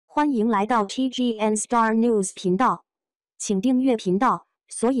欢迎来到 TGN Star News 频道，请订阅频道，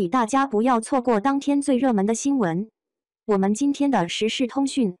所以大家不要错过当天最热门的新闻。我们今天的时事通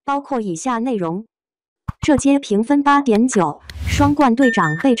讯包括以下内容：这届评分8.9，双冠队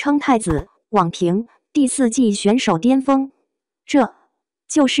长被称太子，网评第4季选手巅峰。这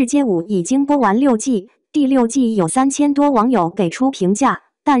就世街舞已经播完6季，第6季有3000多网友给出评价，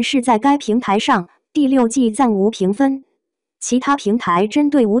但是在该平台上，第6季暂无评分。其他平台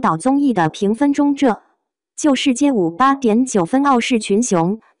针对舞蹈综艺的评分中，这就世街舞8.9分，傲视群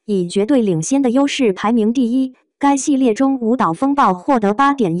雄，以绝对领先的优势排名第一。该系列中，舞蹈风暴获得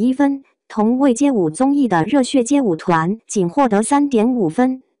8.1分，同为街舞综艺的热血街舞团仅获得3.5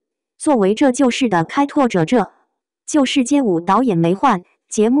分。作为这就是的开拓者，这就是街舞导演没换，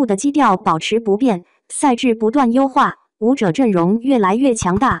节目的基调保持不变，赛制不断优化，舞者阵容越来越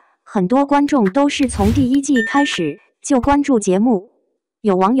强大。很多观众都是从第1季开始就关注节目。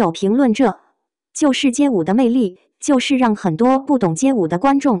有网友评论，这就是街舞的魅力，就是让很多不懂街舞的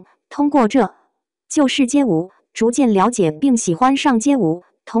观众通过这就是街舞逐渐了解并喜欢上街舞，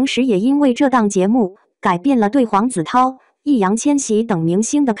同时也因为这档节目改变了对黄子韬、易烊千玺等明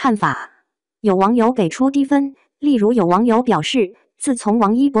星的看法。有网友给出低分，例如有网友表示，自从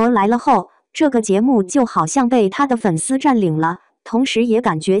王一博来了后，这个节目就好像被他的粉丝占领了，同时也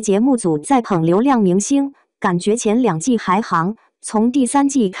感觉节目组在捧流量明星，感觉前2季还行，从第3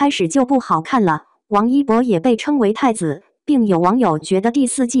季开始就不好看了。王一博也被称为太子，并有网友觉得第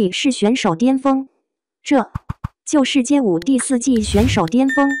4季是选手巅峰。这就是街舞第4季选手巅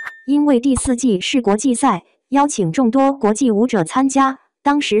峰，因为第4季是国际赛，邀請众多国际舞者参加，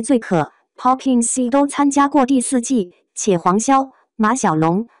当时最可 Popping C 都参加过第4季，且黄潇、马小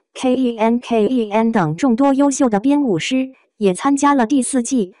龙、KEN 等众多优秀的编舞师也参加了第4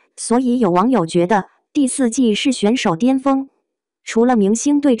季，所以有网友觉得第4季是选手巅峰。除了明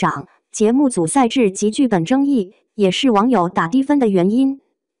星队长，节目组赛制及剧本争议也是网友打低分的原因。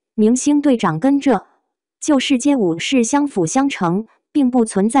明星队长跟这就是街舞是相辅相成，并不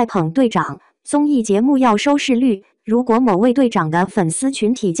存在捧队长。综艺节目要收视率，如果某位队长的粉丝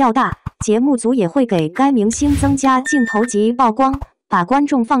群体较大，节目组也会给该明星增加镜头及曝光，把观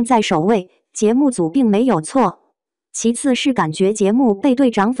众放在首位，节目组并没有错。其次是感觉节目被队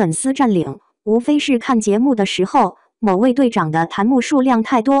长粉丝占领，无非是看节目的时候，某位队长的弹幕数量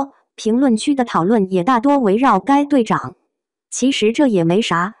太多，评论区的讨论也大多围绕该队长。其实这也没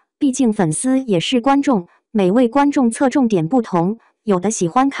啥，毕竟粉丝也是观众，每位观众侧重点不同，有的喜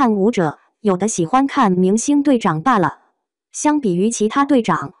欢看舞者，有的喜欢看明星队长罢了。相比于其他队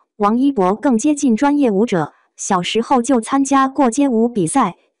长，王一博更接近专业舞者，小时候就参加过街舞比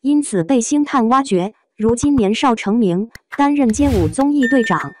赛，因此被星探挖掘，如今年少成名，担任街舞综艺队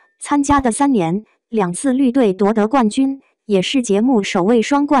长，参加的3年，2次绿队夺得冠军，也是节目首位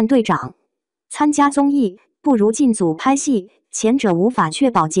双冠队长。参加综艺不如进组拍戏，前者无法确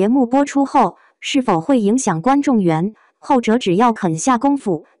保节目播出后是否会影响观众缘，后者只要肯下功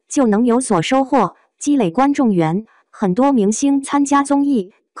夫就能有所收获，积累观众缘。很多明星参加综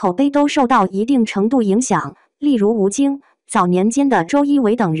艺，口碑都受到一定程度影响，例如吴京、早年间的周一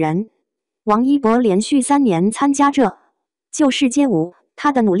围等人。王一博连续3年参加这就是街舞，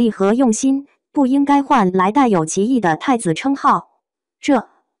他的努力和用心不应该换来带有歧义的太子称号。这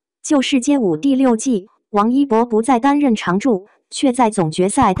就是街舞第6季，王一博不再担任常驻，却在总决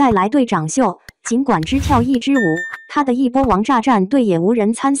赛带来队长秀。尽管只跳1支舞，他的一波王炸战队也无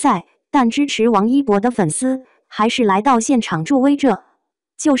人参赛，但支持王一博的粉丝还是来到现场助威。这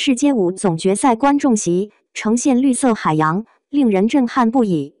就是街舞总决赛观众席呈现绿色海洋，令人震撼不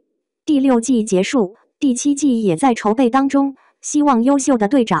已。第6季结束，第7季也在筹备当中，希望优秀的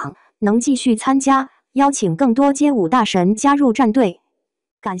队长能继续参加，邀请更多街舞大神加入战队。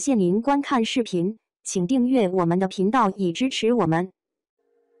感谢您观看视频，请订阅我们的频道以支持我们。